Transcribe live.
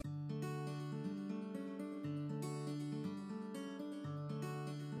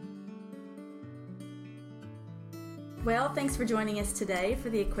Well, thanks for joining us today for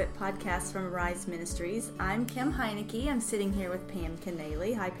the Equip podcast from Arise Ministries. I'm Kim Heineke. I'm sitting here with Pam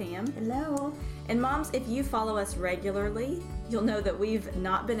Canale. Hi, Pam. Hello. And moms, if you follow us regularly, you'll know that we've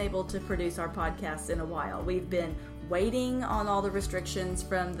not been able to produce our podcasts in a while. We've been waiting on all the restrictions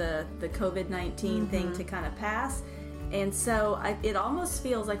from the COVID-19 thing to kind of pass. And so it almost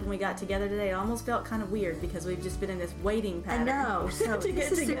feels like when we got together today, it almost felt kind of weird because we've just been in this waiting pattern. I know. So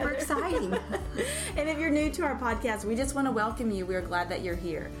this is super exciting. And if you're new to our podcast, we just want to welcome you. We're glad that you're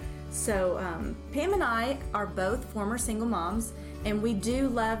here. So Pam and I are both former single moms, and we do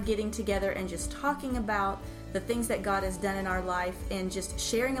love getting together and just talking about the things that God has done in our life and just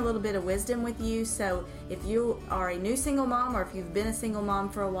sharing a little bit of wisdom with you. So if you are a new single mom or if you've been a single mom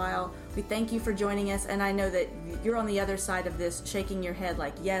for a while, we thank you for joining us. And I know that you're on the other side of this shaking your head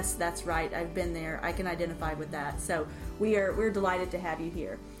like, yes, that's right. I've been there. I can identify with that. So we're delighted to have you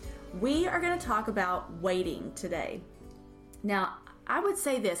here. We are going to talk about waiting today. Now, I would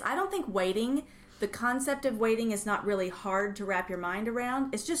say this. I don't think waiting, the concept of waiting is not really hard to wrap your mind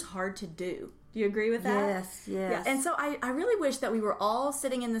around. It's just hard to do. Do you agree with that? Yes. Yeah. And so I really wish that we were all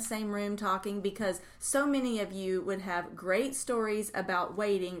sitting in the same room talking, because so many of you would have great stories about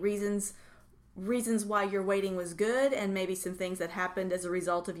waiting, reasons why your waiting was good, and maybe some things that happened as a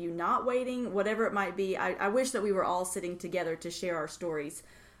result of you not waiting, whatever it might be. I wish that we were all sitting together to share our stories.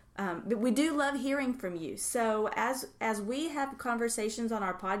 But we do love hearing from you. So as we have conversations on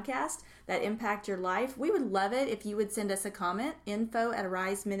our podcast that impact your life, we would love it if you would send us a comment,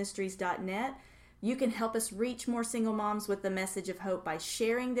 info@ariseministries.net. You can help us reach more single moms with the message of hope by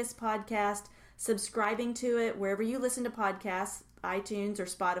sharing this podcast, subscribing to it wherever you listen to podcasts, iTunes or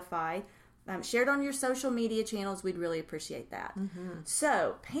Spotify. Share it on your social media channels. We'd really appreciate that.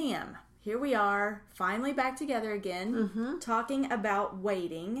 So, Pam, here we are, finally back together again, talking about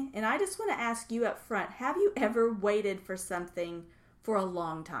waiting. And I just want to ask you up front, have you ever waited for something for a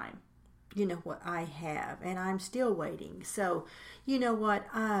long time? You know what, I have, and I'm still waiting. So, you know what,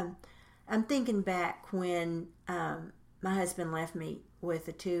 I'm thinking back when my husband left me with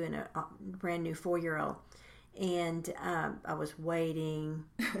a 2 and a brand new 4-year-old. And I was waiting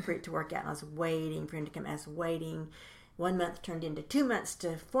for it to work out. I was waiting for him to come. I was waiting. 1 month turned into 2 months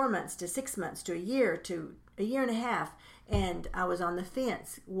to 4 months to 6 months to a year and a half. And I was on the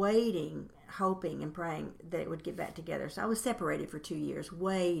fence waiting, hoping and praying that it would get back together. So I was separated for 2 years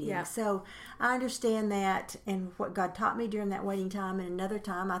waiting. Yeah. So I understand that and what God taught me during that waiting time. And another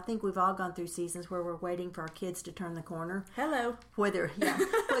time, I think we've all gone through seasons where we're waiting for our kids to turn the corner. Hello. Whether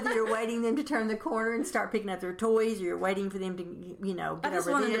you're waiting them to turn the corner and start picking up their toys, or you're waiting for them to, get over this. I just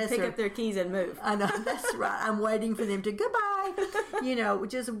want them to pick up their keys and move. I know, that's right. I'm waiting for them to goodbye.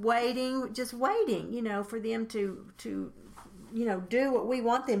 Just waiting, for them to do what we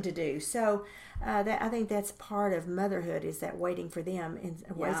want them to do. So I think that's part of motherhood, is that waiting for them in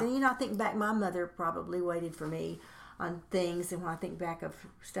ways. Yeah. And I think back, my mother probably waited for me on things, and when I think back of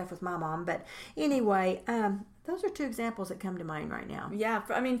stuff with my mom. But anyway, those are 2 examples that come to mind right now. Yeah,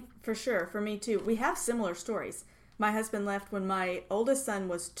 for sure. For me too. We have similar stories. My husband left when my oldest son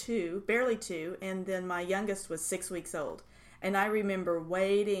was 2, barely 2, and then my youngest was 6 weeks old. And I remember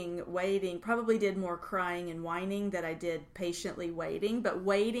waiting, probably did more crying and whining than I did patiently waiting, but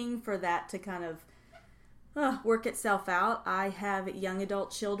waiting for that to kind of work itself out. I have young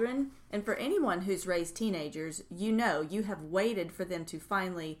adult children, and for anyone who's raised teenagers, you have waited for them to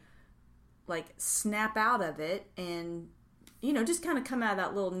finally snap out of it and just kind of come out of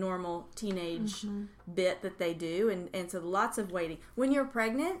that little normal teenage bit that they do. And so lots of waiting. When you're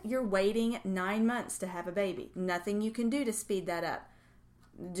pregnant, you're waiting 9 months to have a baby. Nothing you can do to speed that up.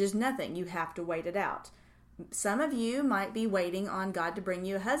 Just nothing. You have to wait it out. Some of you might be waiting on God to bring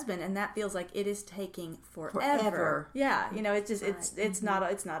you a husband, and that feels like it is taking forever. Yeah, it's just it's not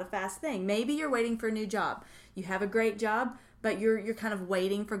a fast thing. Maybe you're waiting for a new job. You have a great job, but you're kind of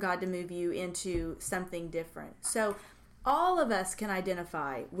waiting for God to move you into something different. So all of us can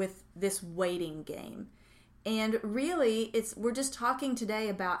identify with this waiting game. And really, we're just talking today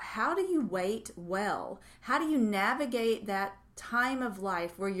about, how do you wait well? How do you navigate that time of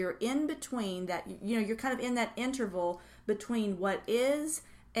life where you're in between that, you're kind of in that interval between what is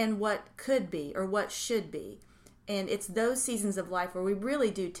and what could be or what should be. And it's those seasons of life where we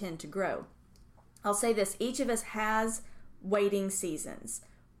really do tend to grow. I'll say this, each of us has waiting seasons,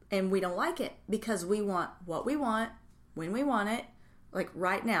 and we don't like it because we want what we want when we want it. Like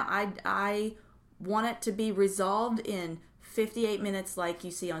right now, I want it to be resolved in 58 minutes like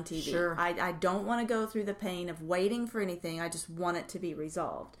you see on TV. Sure. I don't want to go through the pain of waiting for anything. I just want it to be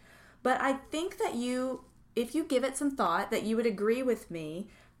resolved. But I think that if you give it some thought, that you would agree with me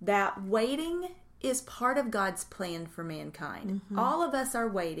that waiting is part of God's plan for mankind. All of us are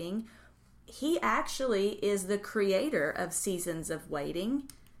waiting. He actually is the creator of seasons of waiting.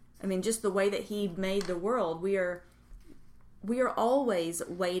 I mean, just the way that he made the world, we are always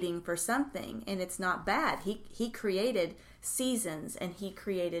waiting for something, and it's not bad. He created seasons, and he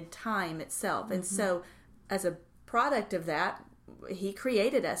created time itself. And so as a product of that, he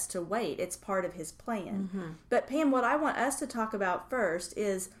created us to wait. It's part of his plan. But Pam, what I want us to talk about first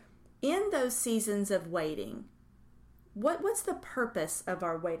is, in those seasons of waiting, what's the purpose of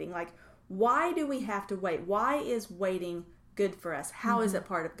our waiting? Like, why do we have to wait? Why is waiting good for us? How is it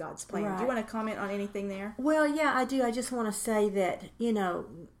part of God's plan? Right. Do you want to comment on anything there? Well, yeah, I do. I just want to say that,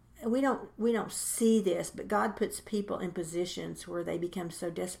 we don't see this, but God puts people in positions where they become so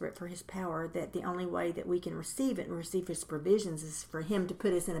desperate for his power that the only way that we can receive it and receive his provisions is for him to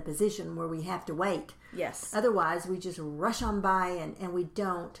put us in a position where we have to wait. Yes. Otherwise, we just rush on by and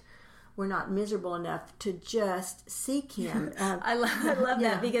we're not miserable enough to just seek him. I love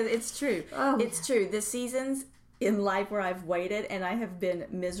that, because it's true. It's true. The seasons in life where I've waited and I have been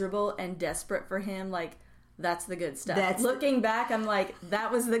miserable and desperate for him, like, that's the good stuff. Looking back, I'm like,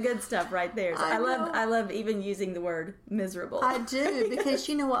 that was the good stuff right there. So I love even using the word miserable. I do, because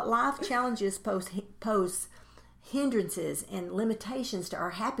you know what? Life challenges pose hindrances and limitations to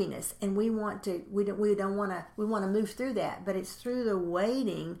our happiness, and we want to move through that, but it's through the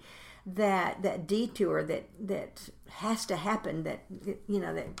waiting that detour that has to happen, that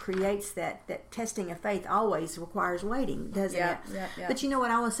creates that testing of faith always requires waiting, doesn't it? Yeah. But you know what,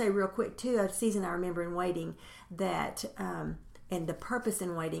 I want to say real quick too, a season I remember in waiting that and the purpose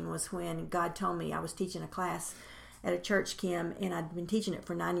in waiting was when God told me. I was teaching a class at a church, Kim, and I'd been teaching it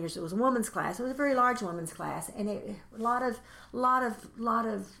for 9 years. It was a women's class. It was a very large women's class, and a lot of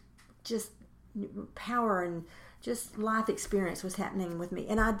just power and just life experience was happening with me.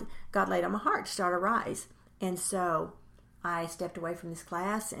 And God laid on my heart to start Arise. And so I stepped away from this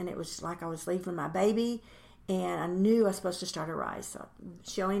class, and it was like I was leaving my baby, and I knew I was supposed to start Arise. So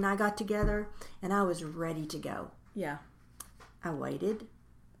Shelly and I got together, and I was ready to go. Yeah. I waited.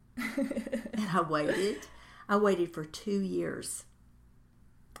 And I waited. I waited for 2 years.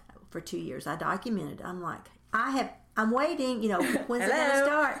 For 2 years. I documented. I'm like, I'm waiting, when's it going to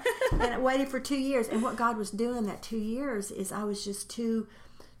start? And I waited for 2 years. And what God was doing that 2 years is I was just too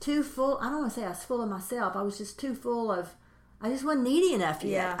full. I don't want to say I was full of myself. I was just too full of, I just wasn't needy enough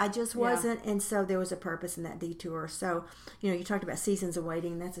yet. Yeah. I just wasn't. And so there was a purpose in that detour. So, you talked about seasons of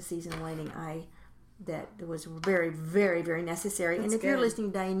waiting. That's a season of waiting that was very, very, very necessary. That's and if good. you're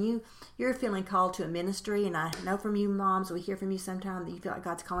listening today and you're feeling called to a ministry, and I know from you moms, we hear from you sometime that you feel like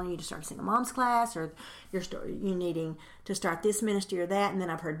God's calling you to start a single mom's class, or you needing to start this ministry or that, and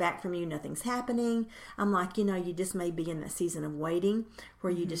then I've heard back from you, nothing's happening. I'm like, you just may be in that season of waiting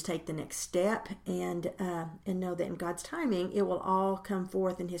where you just take the next step and know that in God's timing, it will all come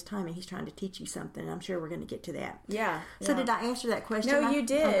forth in his timing. He's trying to teach you something. I'm sure we're going to get to that. Yeah. So did I answer that question? No, you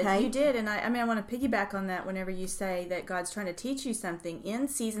did. Okay. You did. And I want to piggyback on that. Whenever you say that God's trying to teach you something in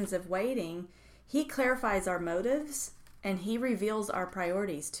seasons of waiting, he clarifies our motives and he reveals our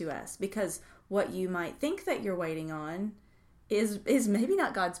priorities to us, because what you might think that you're waiting on is maybe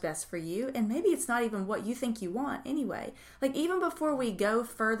not God's best for you, and maybe it's not even what you think you want anyway. Like, even before we go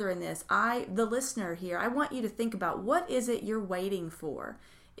further in this, the listener here, I want you to think about, what is it you're waiting for?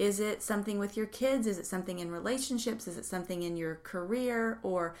 Is it something with your kids? Is it something in relationships? Is it something in your career?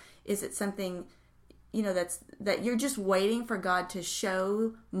 Or is it something, that you're just waiting for God to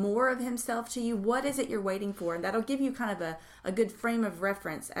show more of himself to you? What is it you're waiting for? And that'll give you kind of a good frame of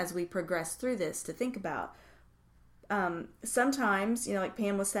reference as we progress through this to think about. Sometimes, like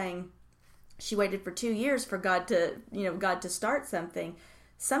Pam was saying, she waited for 2 years for God to start something.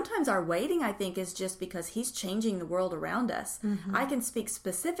 Sometimes our waiting, I think, is just because he's changing the world around us. Mm-hmm. I can speak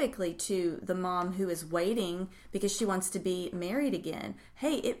specifically to the mom who is waiting because she wants to be married again.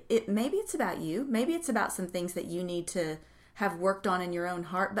 Hey, maybe it's about you. Maybe it's about some things that you need to have worked on in your own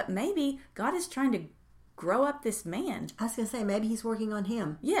heart, but maybe God is trying to grow up this man. I was going to say, maybe he's working on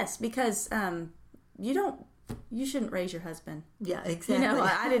him. Yes, because you shouldn't raise your husband. Yeah, exactly.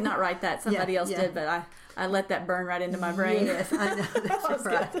 I did not write that. Somebody else did, but I let that burn right into my brain. Yes, I know. That's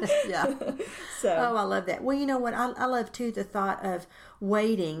right. Yeah. So. Oh, I love that. Well, you know what? I love, too, the thought of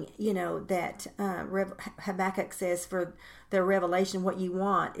waiting, that Habakkuk says for the revelation, what you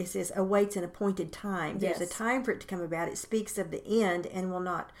want, it says, awaits an appointed time. There's a time for it to come about. It speaks of the end and will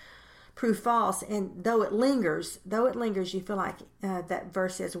not prove false. And though it lingers, you feel like that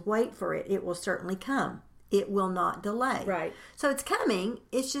verse says, wait for it, it will certainly come. it will not delay. Right. So it's coming.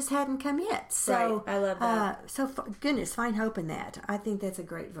 It just hadn't come yet. So right. I love that. Goodness, find hope in that. I think that's a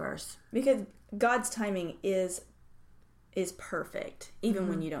great verse. Because God's timing is perfect, even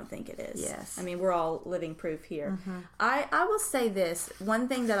when you don't think it is. Yes. I mean, we're all living proof here. I will say this. One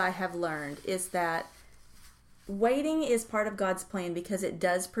thing that I have learned is that waiting is part of God's plan because it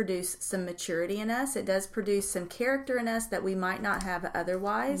does produce some maturity in us. It does produce some character in us that we might not have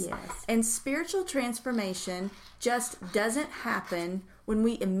otherwise. Yes. And spiritual transformation just doesn't happen when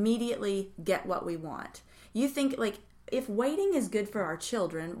we immediately get what we want. You think, like, if waiting is good for our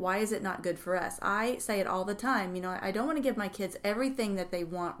children, why is it not good for us? I say it all the time. You know, I don't want to give my kids everything that they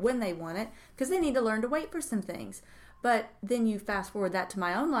want when they want it because they need to learn to wait for some things. But then you fast forward that to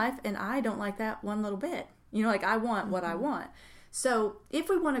my own life, and I don't like that one little bit. You know, like, I want what I want. So if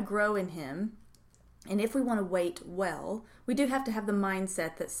we want to grow in Him, and if we want to wait well, we do have to have the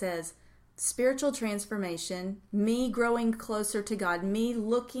mindset that says spiritual transformation, me growing closer to God, me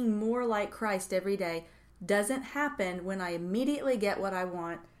looking more like Christ every day, doesn't happen when I immediately get what I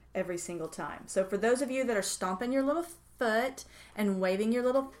want every single time. So for those of you that are stomping your little foot and waving your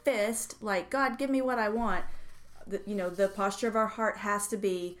little fist, like, God, give me what I want, the posture of our heart has to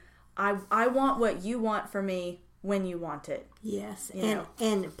be, I want what you want for me when you want it. Yes.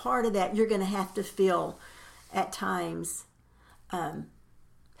 And part of that, you're going to have to feel at times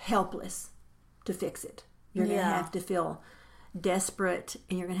helpless to fix it. You're going to have to feel desperate,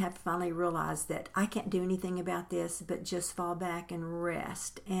 and you're going to have to finally realize that I can't do anything about this but just fall back and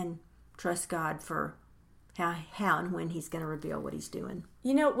rest and trust God for how and when He's going to reveal what He's doing.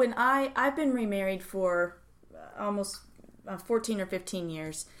 You know, when I've been remarried for almost 14 or 15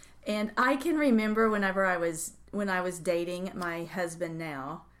 years, and I can remember when I was dating my husband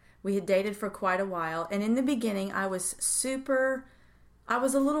now. We had dated for quite a while, and in the beginning I was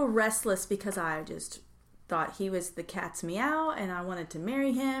a little restless because I just thought he was the cat's meow, and I wanted to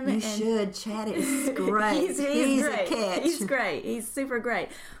marry him. You should. Chad is great. he's great. A catch. He's great. He's super great.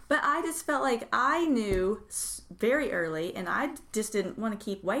 But I just felt like I knew very early, and I just didn't want to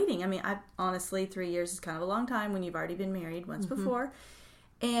keep waiting. I mean, honestly, 3 years is kind of a long time when you've already been married once before.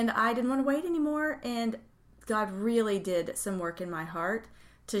 And I didn't want to wait anymore. And God really did some work in my heart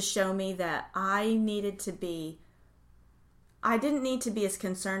to show me that I didn't need to be as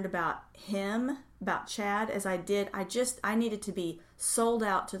concerned about him, about Chad, as I did. I needed to be sold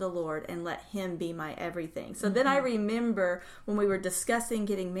out to the Lord and let Him be my everything. So then I remember when we were discussing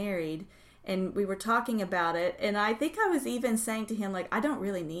getting married and we were talking about it, and I think I was even saying to him, like, I don't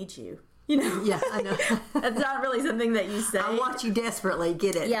really need you. You know? Yeah, I know. That's not really something that you say. I want you desperately.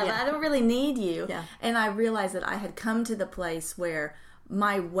 Get it. Yeah, but I don't really need you. Yeah. And I realized that I had come to the place where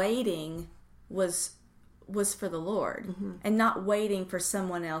my waiting was for the Lord and not waiting for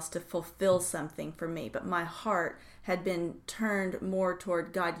someone else to fulfill something for me. But my heart had been turned more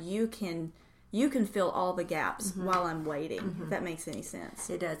toward God. You can fill all the gaps while I'm waiting, if that makes any sense.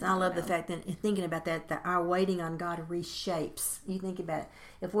 It does. I love the fact that, thinking about that our waiting on God reshapes. You think about it.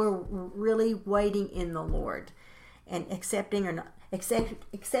 If we're really waiting in the Lord and accepting or not,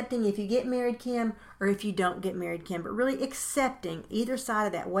 accepting if you get married, Kim, or if you don't get married, Kim, but really accepting either side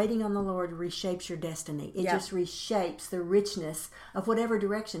of that, waiting on the Lord reshapes your destiny. It just reshapes the richness of whatever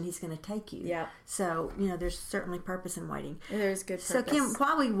direction He's going to take you. Yeah. So, there's certainly purpose in waiting. There's good purpose. So, Kim,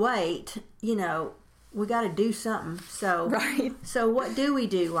 while we wait, we got to do something. So, right. So what do we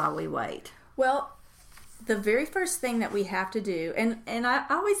do while we wait? Well, the very first thing that we have to do, and I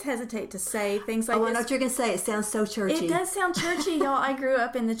always hesitate to say things like this. I know what you're going to say. It sounds so churchy. It does sound churchy, y'all. I grew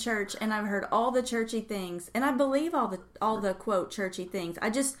up in the church, and I've heard all the churchy things, and I believe all the quote churchy things.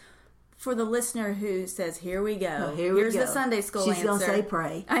 I just, for the listener who says, "Here we go," here's the Sunday school answer. She's going to say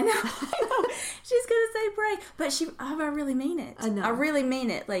pray. I know. She's going to say pray, but I really mean it. I know. I really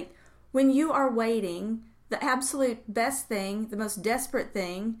mean it. Like, when you are waiting, the absolute best thing, the most desperate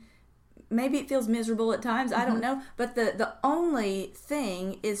thing. Maybe it feels miserable at times. I don't know. But the only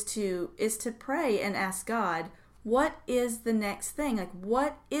thing is to pray and ask God, what is the next thing? Like,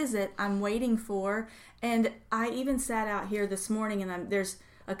 what is it I'm waiting for? And I even sat out here this morning, and there's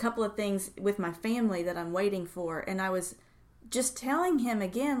a couple of things with my family that I'm waiting for. And I was just telling Him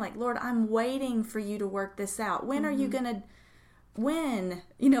again, like, Lord, I'm waiting for you to work this out. When are you going to... When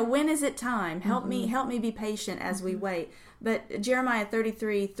is it time? Help me be patient as we wait. But Jeremiah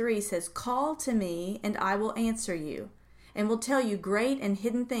 33:3 says, "Call to me, and I will answer you, and will tell you great and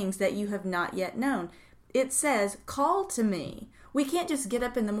hidden things that you have not yet known." It says, "Call to me." We can't just get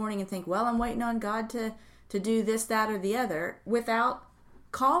up in the morning and think, "Well, I'm waiting on God to do this, that, or the other," without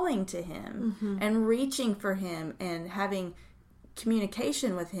calling to Him and reaching for Him and having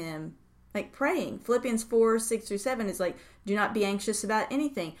communication with Him. Like praying. Philippians 4:6-7 is like, do not be anxious about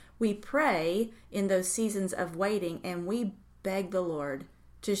anything. We pray in those seasons of waiting, and we beg the Lord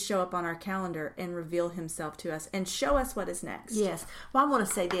to show up on our calendar and reveal himself to us and show us what is next. Yes. Well, I want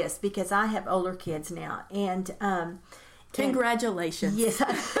to say this because I have older kids now, and congratulations. Yes.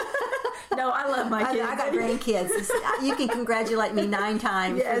 No, I love my kids. I got grandkids. You can congratulate me 9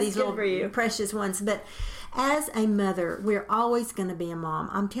 times yes, for these little for you. Precious ones. But as a mother, we're always going to be a mom.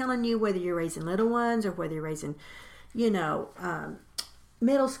 I'm telling you, whether you're raising little ones or whether you're raising, middle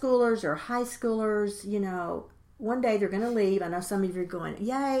schoolers or high schoolers, one day they're going to leave. I know some of you are going,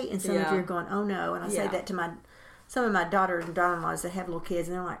 yay, and some of you are going, oh no. And I say that to some of my daughters and daughter-in-laws that have little kids,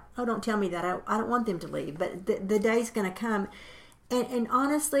 and they're like, oh, don't tell me that. I don't want them to leave. But the day's going to come. And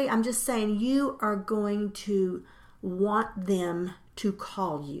honestly, I'm just saying, you are going to want them to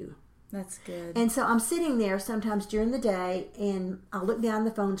call you. That's good. And so I'm sitting there sometimes during the day, and I'll look down,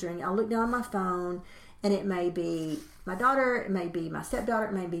 the phone's ringing. I'll look down on my phone, and it may be my daughter, it may be my stepdaughter,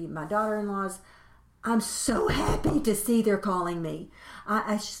 it may be my daughter-in-law's. I'm so happy to see they're calling me.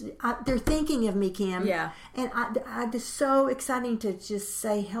 They're thinking of me, Kim. Yeah. And it's so exciting to just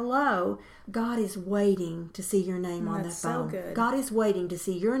say hello. God is waiting to see your name on that phone. So good. God is waiting to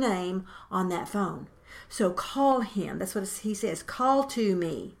see your name on that phone. So call him. That's what he says. Call to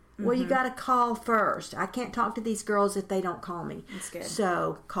me. Mm-hmm. Well, you got to call first. I can't talk to these girls if they don't call me. That's good.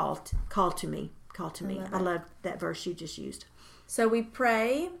 So call to me. Call to me. I love that verse you just used. So we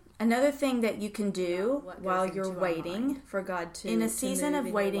pray. Another thing that you can do while you're waiting for God to in a season of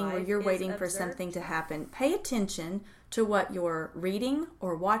waiting where you're waiting for something to happen, pay attention to what you're reading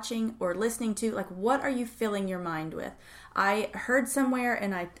or watching or listening to. Like, what are you filling your mind with? I heard somewhere,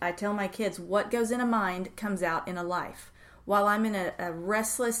 and I tell my kids, what goes in a mind comes out in a life. While I'm in a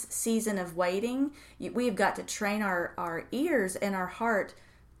restless season of waiting, we've got to train our ears and our heart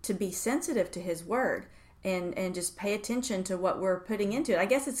to be sensitive to his word. And just pay attention to what we're putting into it. I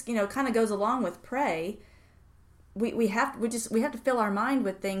guess it's kind of goes along with pray. We have to fill our mind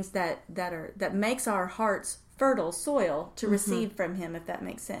with things that makes our hearts fertile soil to receive from him, if that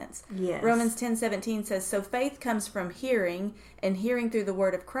makes sense. Yes. Romans 10:17 says, so faith comes from hearing, and hearing through the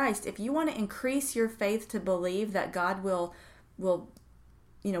word of Christ. If you want to increase your faith to believe that God will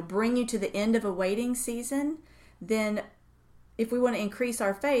bring you to the end of a waiting season, then if we want to increase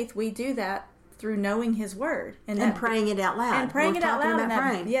our faith, we do that through knowing his word and praying it out loud. And praying it out loud.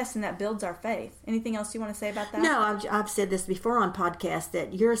 And that builds our faith. Anything else you want to say about that? No, I've said this before on podcasts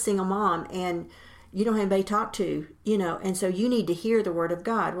that you're a single mom and you don't have anybody to talk to, and so you need to hear the word of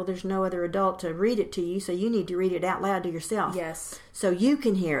God. Well, there's no other adult to read it to you, so you need to read it out loud to yourself. Yes. So you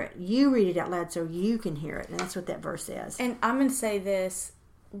can hear it. You read it out loud so you can hear it. And that's what that verse says. And I'm going to say this.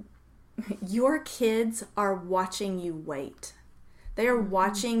 Your kids are watching you wait. They are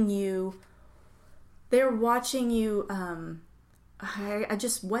watching you. They're watching you. I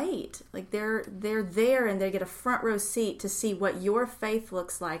just wait. Like they're there, and they get a front row seat to see what your faith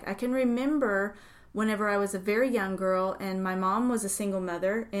looks like. I can remember whenever I was a very young girl, and my mom was a single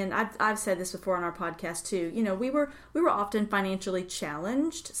mother, and I've said this before on our podcast too. We were often financially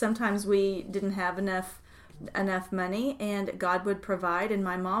challenged. Sometimes we didn't have enough money, and God would provide, and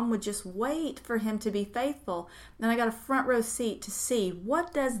my mom would just wait for him to be faithful. And I got a front row seat to see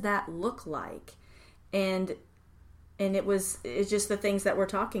what does that look like. And it's just the things that we're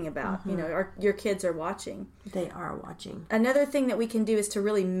talking about. Your kids are watching. They are watching. Another thing that we can do is to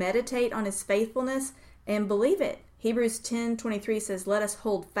really meditate on his faithfulness and believe it. Hebrews 10:23 says, let us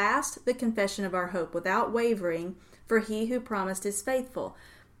hold fast the confession of our hope without wavering, for he who promised is faithful.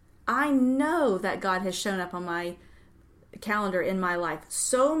 I know that God has shown up on my calendar in my life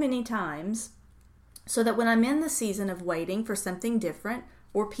so many times, so that when I'm in the season of waiting for something different,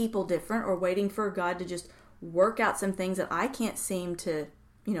 or people different, or waiting for God to just work out some things that I can't seem to,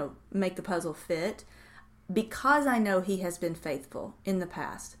 make the puzzle fit, because I know he has been faithful in the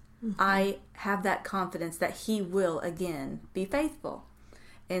past, I have that confidence that he will again be faithful.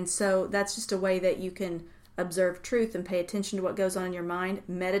 And so that's just a way that you can observe truth and pay attention to what goes on in your mind,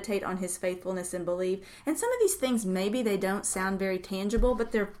 meditate on his faithfulness and believe. And some of these things, maybe they don't sound very tangible,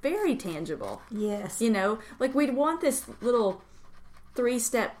 but they're very tangible. Yes. Like we'd want this little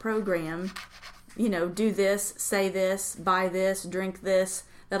 3-step program, do this, say this, buy this, drink this,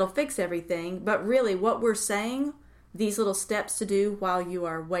 that'll fix everything. But really what we're saying, these little steps to do while you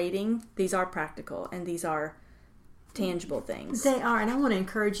are waiting, these are practical and these are tangible things. They are. And I want to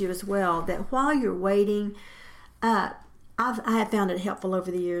encourage you as well that while you're waiting, I have found it helpful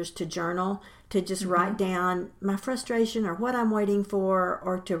over the years to journal, to just write down my frustration or what I'm waiting for,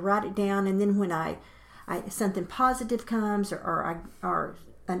 or to write it down. And then when something positive comes or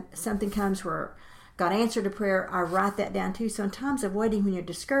something comes where God answered a prayer, I write that down too. So in times of waiting, when you're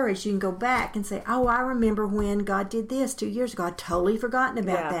discouraged, you can go back and say, oh, I remember when God did this 2 years ago. I'd totally forgotten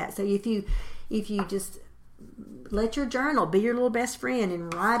about that. So if you just let your journal be your little best friend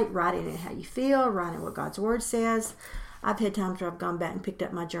and write in how you feel, write in what God's word says. I've had times where I've gone back and picked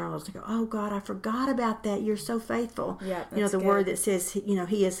up my journals and go, oh God, I forgot about that. You're so faithful. Yeah, the good. word that says,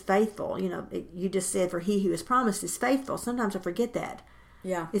 He is faithful. You just said, for He who is promised is faithful. Sometimes I forget that.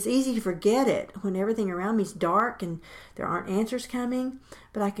 Yeah. It's easy to forget it when everything around me is dark and there aren't answers coming,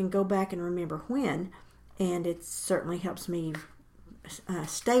 but I can go back and remember when, and it certainly helps me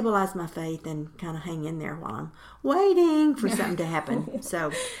stabilize my faith and kind of hang in there while I'm waiting for something to happen.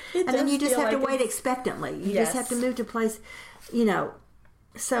 So, and then you just have to wait expectantly. You just have to move to a place,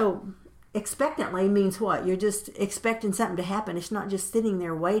 so expectantly means what? You're just expecting something to happen. It's not just sitting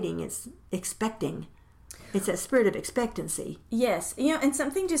there waiting, it's expecting. It's that spirit of expectancy. Yes. And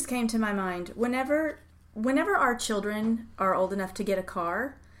something just came to my mind. Whenever our children are old enough to get a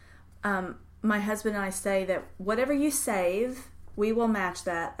car, my husband and I say that whatever you save, we will match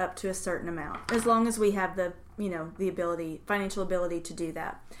that up to a certain amount, as long as we have the financial ability to do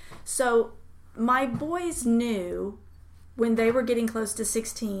that. So my boys knew when they were getting close to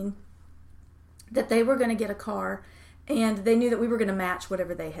 16 that they were going to get a car, and they knew that we were going to match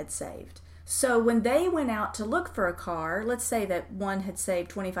whatever they had saved. So when they went out to look for a car, let's say that one had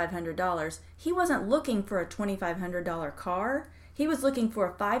saved $2,500, he wasn't looking for a $2,500 car. He was looking for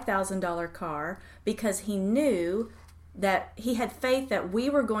a $5,000 car because he knew that he had faith that we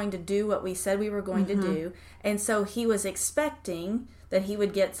were going to do what we said we were going to do. And so he was expecting that he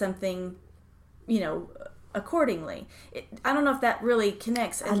would get something, accordingly. I don't know if that really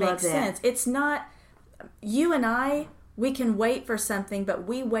connects and makes sense. It's not, you and I, we can wait for something, but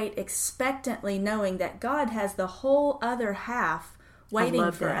we wait expectantly knowing that God has the whole other half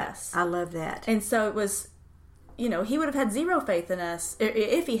waiting for us. I love that. And so it was, he would have had zero faith in us.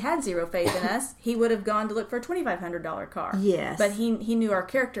 If he had zero faith in us, he would have gone to look for a $2,500 car. Yes. But he knew our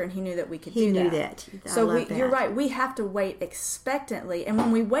character, and he knew that we could do that. He knew that. So you're right. We have to wait expectantly. And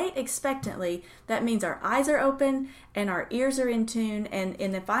when we wait expectantly, that means our eyes are open and our ears are in tune. And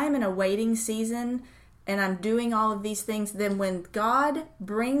if I am in a waiting season and I'm doing all of these things, then when God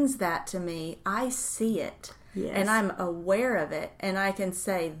brings that to me, I see it. Yes. And I'm aware of it. And I can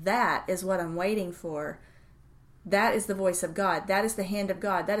say, that is what I'm waiting for. That is the voice of God. That is the hand of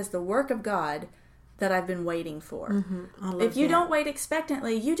God. That is the work of God that I've been waiting for. If you don't wait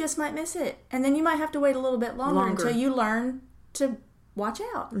expectantly, you just might miss it. And then you might have to wait a little bit longer. Until you learn to watch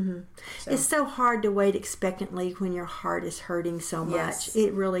out. So. It's so hard to wait expectantly when your heart is hurting so much. Yes.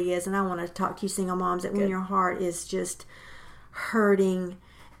 It really is. And I want to talk to you single moms that when your heart is just hurting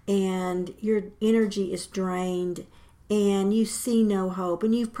and your energy is drained and you see no hope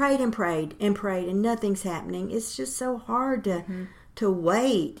and you've prayed and prayed and prayed and nothing's happening, it's just so hard to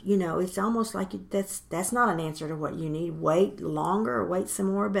wait. It's almost like that's not an answer to what you need. Wait longer or wait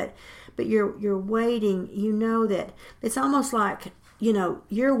some more, but you're waiting. That it's almost like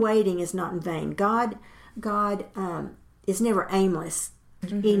your waiting is not in vain. God is never aimless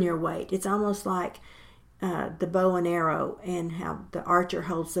in your wait. It's almost like the bow and arrow, and how the archer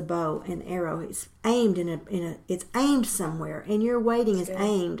holds the bow and arrow. It's aimed it's aimed somewhere, and your waiting is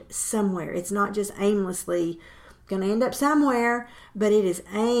aimed somewhere. It's not just aimlessly going to end up somewhere, but it is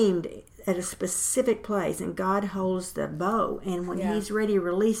aimed at a specific place, and God holds the bow, and when He's ready to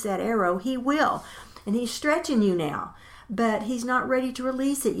release that arrow, He will. And He's stretching you now, but He's not ready to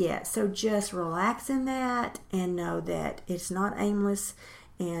release it yet. So just relax in that and know that it's not aimless,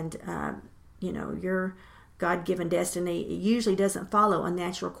 and your God-given destiny usually doesn't follow a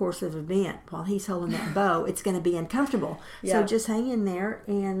natural course of event. While He's holding that bow, it's going to be uncomfortable. So just hang in there,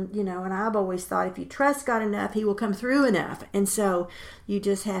 and and I've always thought if you trust God enough, He will come through enough. And so you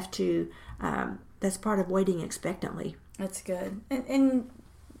just have to, that's part of waiting expectantly. That's good. And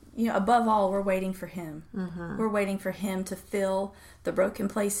above all, we're waiting for Him. We're waiting for Him to fill the broken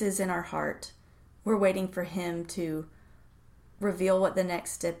places in our heart. We're waiting for Him to reveal what the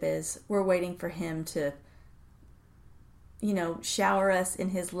next step is. We're waiting for Him to shower us in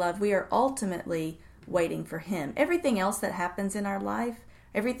His love. We are ultimately waiting for Him. Everything else that happens in our life,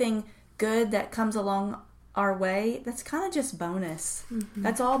 everything good that comes along our way, that's kind of just bonus.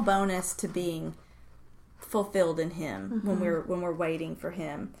 That's all bonus to being fulfilled in Him when we're waiting for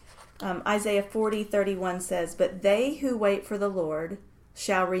Him. Isaiah 40:31 says, "But they who wait for the Lord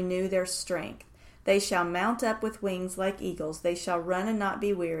shall renew their strength. They shall mount up with wings like eagles. They shall run and not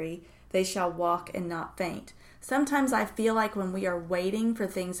be weary. They shall walk and not faint." Sometimes I feel like when we are waiting for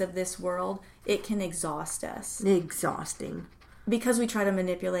things of this world, it can exhaust us. Exhausting. because we try to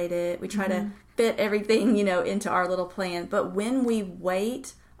manipulate it, we try to fit everything, into our little plan. But when we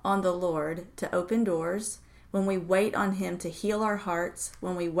wait on the Lord to open doors, when we wait on Him to heal our hearts,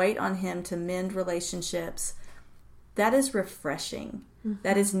 when we wait on Him to mend relationships, that is refreshing.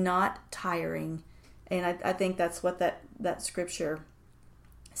 That is not tiring. And I think that's what that scripture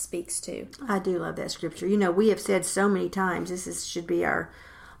speaks to. I do love that scripture. We have said so many times, should be our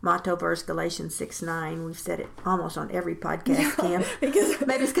motto verse, Galatians 6:9. We've said it almost on every podcast, Kim.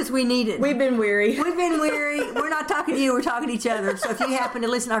 Maybe it's because we need it. We've been weary. We're not talking to you, we're talking to each other. So if you happen to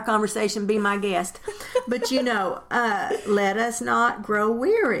listen to our conversation, be my guest. But let us not grow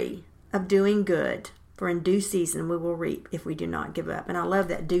weary of doing good, for in due season we will reap if we do not give up. And I love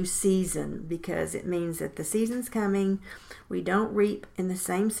that due season, because it means that the season's coming. We don't reap in the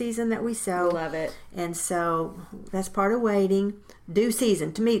same season that we sow. Love it. And so that's part of waiting. Due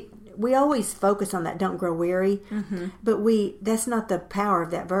season. To me, we always focus on that, don't grow weary. But that's not the power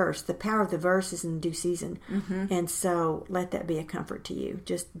of that verse. The power of the verse is in due season. And so let that be a comfort to you.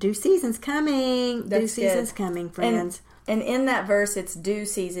 Just due season's coming. Due season's coming, friends. And in that verse, it's due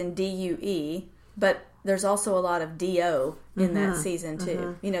season, D-U-E, but there's also a lot of D-O in that season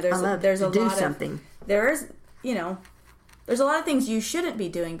too. There's a lot something. There's a lot of things you shouldn't be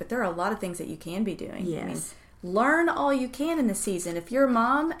doing, but there are a lot of things that you can be doing. Yes. Learn all you can in the season. If you're a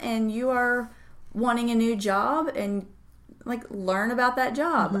mom and you are wanting a new job, and learn about that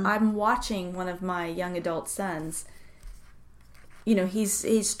job. I'm watching one of my young adult sons.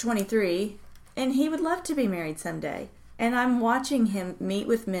 He's 23 and he would love to be married someday. And I'm watching him meet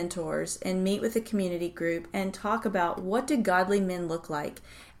with mentors and meet with a community group and talk about what do godly men look like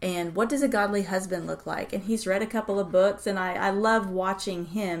and what does a godly husband look like. And he's read a couple of books, and I love watching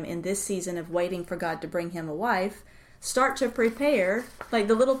him in this season of waiting for God to bring him a wife start to prepare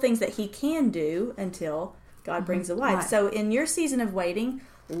the little things that he can do until God brings a wife. Right. So in your season of waiting,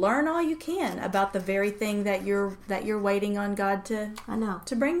 learn all you can about the very thing that you're waiting on God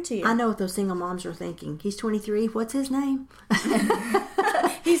to bring to you. I know what those single moms are thinking. He's 23. What's his name?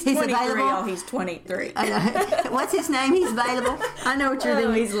 He's 23. Available? Oh, he's 23. I know. What's his name? He's available. I know what you're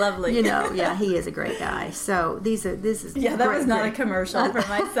thinking. He's lovely. Yeah, he is a great guy. So this is that was not a commercial for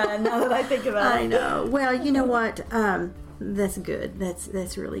my son. Now that I think about it, I know. Well, you know what? That's good.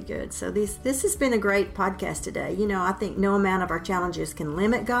 That's really good. So this has been a great podcast today. I think no amount of our challenges can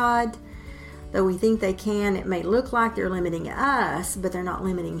limit God. Though we think they can, it may look like they're limiting us, but they're not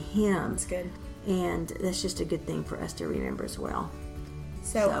limiting Him. That's good. And that's just a good thing for us to remember as well.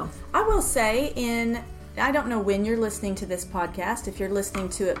 So I will say, I don't know when you're listening to this podcast. If you're listening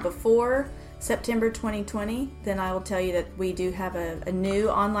to it before September 2020, then I will tell you that we do have a new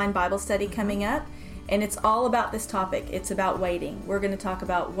online Bible study coming up. And it's all about this topic. It's about waiting. We're going to talk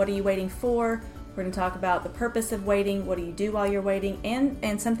about what are you waiting for. We're going to talk about the purpose of waiting. What do you do while you're waiting?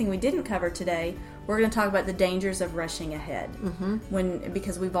 And something we didn't cover today, we're going to talk about the dangers of rushing ahead.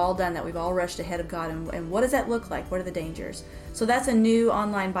 Because we've all done that. We've all rushed ahead of God. And what does that look like? What are the dangers? So that's a new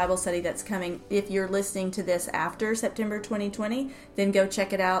online Bible study that's coming. If you're listening to this after September 2020, then go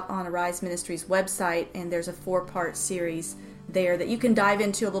check it out on Arise Ministries website. And there's a 4-part series there that you can dive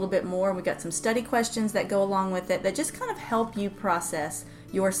into a little bit more. We've got some study questions that go along with it that just kind of help you process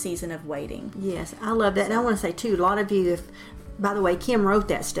your season of waiting. Yes, I love that. And I want to say too, a lot of you, by the way, Kim wrote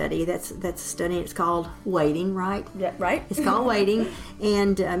that study. That's a study. It's called Waiting, right? Yeah, right. It's called Waiting,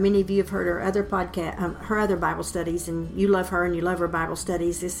 and many of you have heard her other podcast, her other Bible studies, and you love her and you love her Bible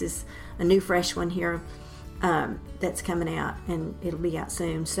studies. This is a new, fresh one here that's coming out, and it'll be out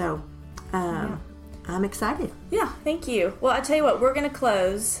soon. So. I'm excited. Yeah, thank you. Well, I tell you what, we're going to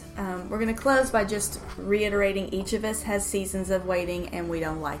close. We're going to close by just reiterating each of us has seasons of waiting and we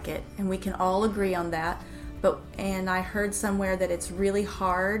don't like it. And we can all agree on that. And I heard somewhere that it's really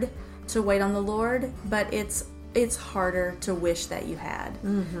hard to wait on the Lord, but it's harder to wish that you had.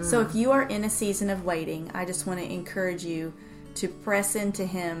 So if you are in a season of waiting, I just want to encourage you to press into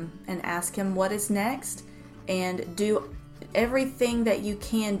Him and ask Him what is next, and do everything that you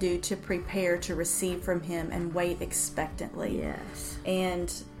can do to prepare to receive from Him and wait expectantly. Yes.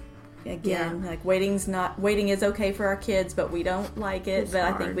 And again, waiting is okay for our kids, but we don't like it. It's but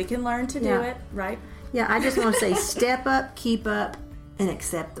hard. I think we can learn to do it, right? Yeah, I just want to say step up, keep up, and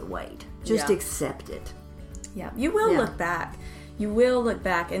accept the wait. Just accept it. Yeah, you will look back. You will look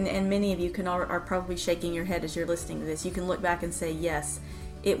back, and many of you are probably shaking your head as you're listening to this. You can look back and say, yes,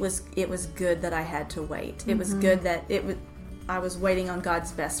 it was good that I had to wait. It was good that I was waiting on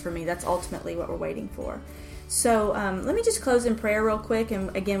God's best for me. That's ultimately what we're waiting for. So let me just close in prayer real quick.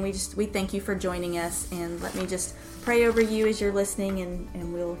 And again, we thank you for joining us. And let me just pray over you as you're listening,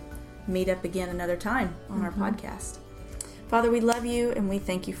 and we'll meet up again another time on our podcast. Father, we love you and we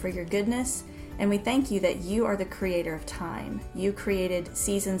thank you for your goodness. And we thank you that you are the creator of time. You created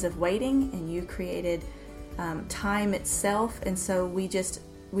seasons of waiting, and you created time itself. And so we just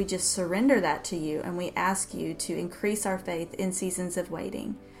surrender that to you, and we ask you to increase our faith in seasons of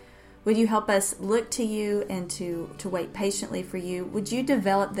waiting. Would you help us look to you and to wait patiently for you? Would you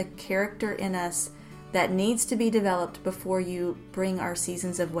develop the character in us that needs to be developed before you bring our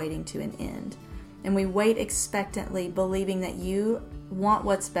seasons of waiting to an end? And we wait expectantly, believing that you want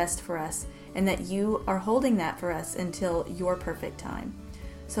what's best for us and that you are holding that for us until your perfect time.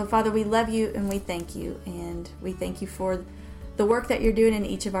 So, Father, we love you and we thank you. And we thank you for the work that you're doing in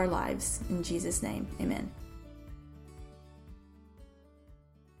each of our lives. In Jesus' name, amen.